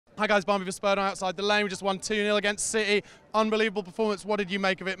Hi guys, Barnby for Spurs outside the lane. We just won 2-0 against City. Unbelievable performance. What did you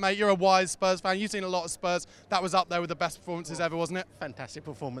make of it, mate? You're a wise Spurs fan. You've seen a lot of Spurs. That was up there with the best performances ever, wasn't it? Fantastic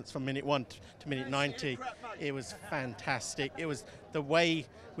performance from minute 1 to minute 90. It was fantastic. It was the way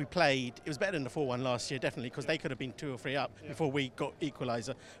we played. It was better than the 4-1 last year, definitely, because they could have been 2 or 3 up before we got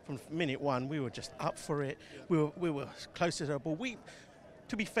equaliser. From minute 1, we were just up for it. We were close to the ball.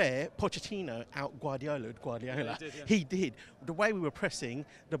 To be fair, Pochettino out Guardiola. Yeah, He did. The way we were pressing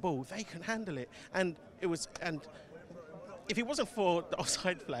the ball, they couldn't handle it. And if it wasn't for the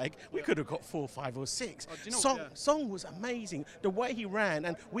offside flag, we could have got 4, 5 or 6. Song was amazing. The way he ran,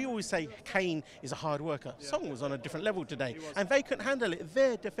 and we always say Kane is a hard worker. Yeah. Song was on a different level today, and they couldn't handle it.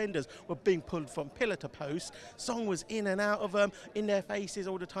 Their defenders were being pulled from pillar to post. Song was in and out of them, in their faces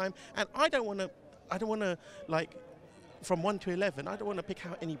all the time. And I don't want to like, from 1 to 11, I don't want to pick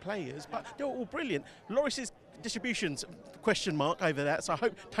out any players, but they were all brilliant. Loris's distributions, question mark over that, so I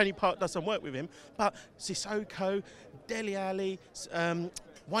hope Tony Park does some work with him. But Sissoko, Dele Alli,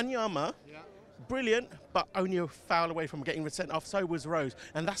 Wanyama, brilliant, but only a foul away from getting sent off. So was Rose.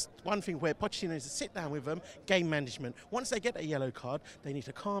 And that's one thing where Pochettino needs to sit down with them, game management. Once they get a yellow card, they need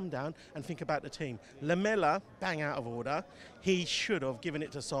to calm down and think about the team. Lamela, bang out of order. He should have given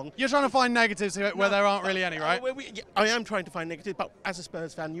it to Song. You're trying to find negatives where there aren't really any, right? I am trying to find negatives, but as a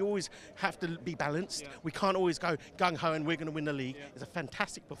Spurs fan, you always have to be balanced. Yeah. We can't always go gung-ho and we're going to win the league. Yeah. It's a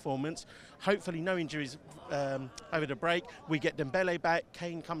fantastic performance. Hopefully no injuries over the break. We get Dembele back.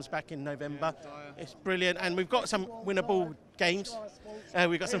 Kane comes back in November. Yeah, it's brilliant. And we've got some winnable games.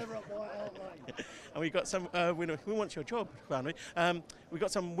 We've got some... And we got some winner. Who wants your job, Barnby? We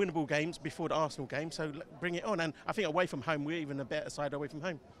got some winnable games before the Arsenal game, so bring it on. And I think away from home, we're even a better side away from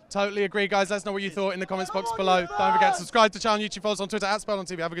home. Totally agree, guys. Let us know what you thought in the comments box below. Don't forget to subscribe to the channel, YouTube, follow us on Twitter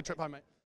 @SpurOnTV. Have a good trip home, mate.